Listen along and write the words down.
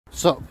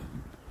Sup?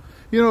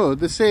 You know,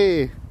 they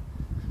say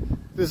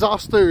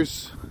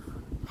disasters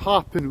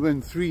happen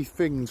when three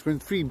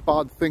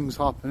bad things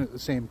happen at the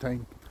same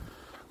time.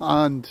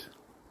 And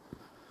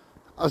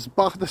as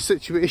bad a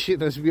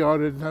situation as we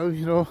are in now,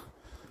 you know,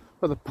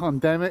 with a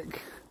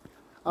pandemic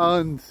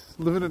and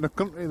living in a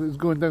country that's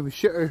going down the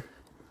shitter,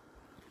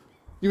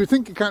 you would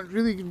think it can't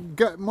really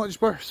get much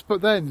worse,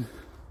 but then,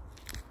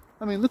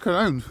 I mean, look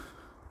around.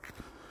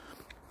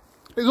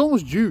 It's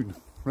almost June,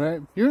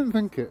 right? You didn't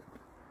think it.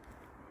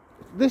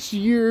 This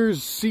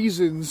year's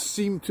seasons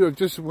seem to have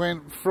just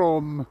went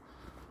from,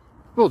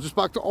 well, just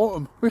back to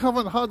autumn. We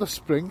haven't had a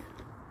spring.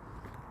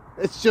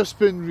 It's just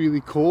been really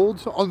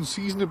cold,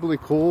 unseasonably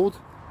cold,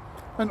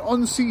 and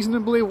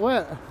unseasonably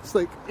wet. It's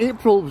like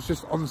April was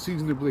just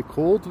unseasonably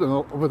cold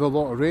with a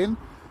lot of rain,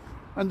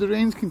 and the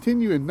rain's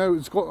continuing. Now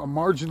it's got a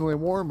marginally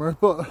warmer,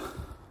 but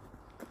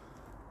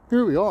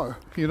here we are,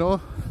 you know.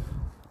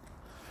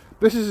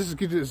 This is as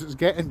good as it's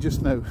getting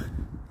just now.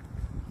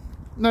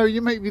 Now,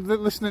 you might be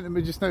listening to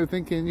me just now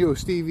thinking, yo,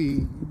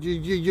 Stevie,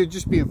 you're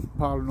just being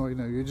paranoid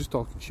now, you're just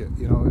talking shit,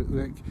 you know,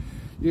 like,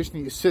 you just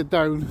need to sit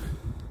down,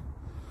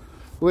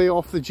 lay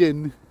off the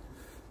gin,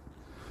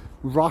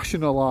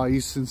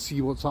 rationalise and see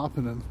what's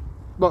happening.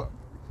 But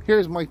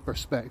here's my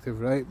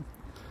perspective, right?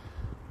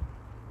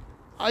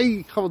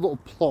 I have a little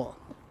plot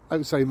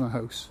outside my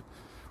house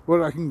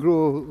where I can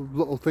grow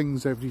little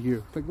things every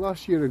year. Like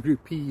last year I grew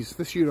peas,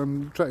 this year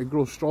I'm trying to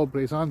grow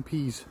strawberries and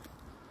peas.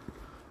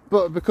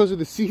 But because of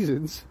the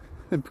seasons,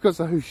 and because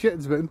of how shit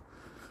it's been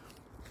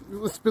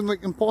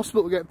like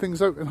impossible to get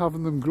things out and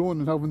having them grown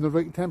and having the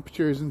right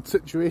temperatures and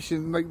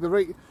situation, like the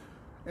right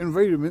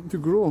environment to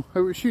grow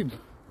how it should.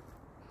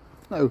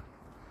 Now,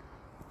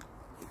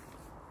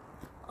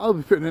 I'll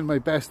be putting in my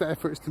best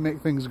efforts to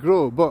make things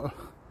grow, but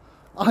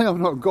I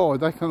am not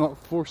God. I cannot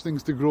force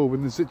things to grow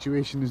when the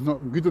situation is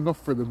not good enough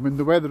for them, when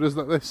the weather is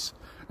like this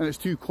and it's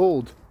too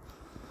cold.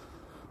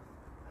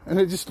 And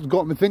it just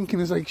got me thinking,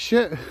 it's like,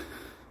 shit,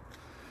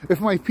 if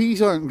my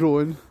peas aren't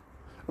growing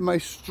and my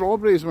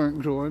strawberries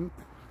weren't growing,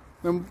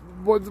 then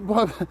what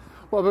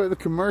about the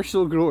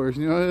commercial growers,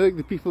 you know, like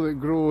the people that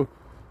grow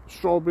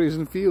strawberries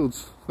in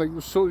fields? Like,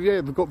 so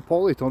yeah, they've got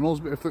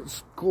polytunnels, but if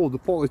it's cold, the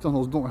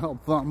polytunnels don't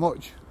help that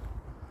much.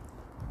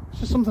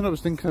 It's just something I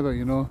was thinking about,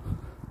 you know.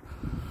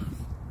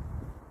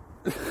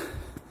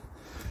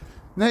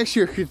 Next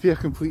year could be a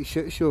complete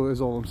shit show,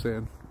 is all I'm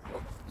saying.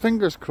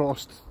 Fingers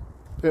crossed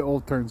it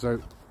all turns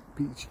out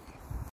peachy.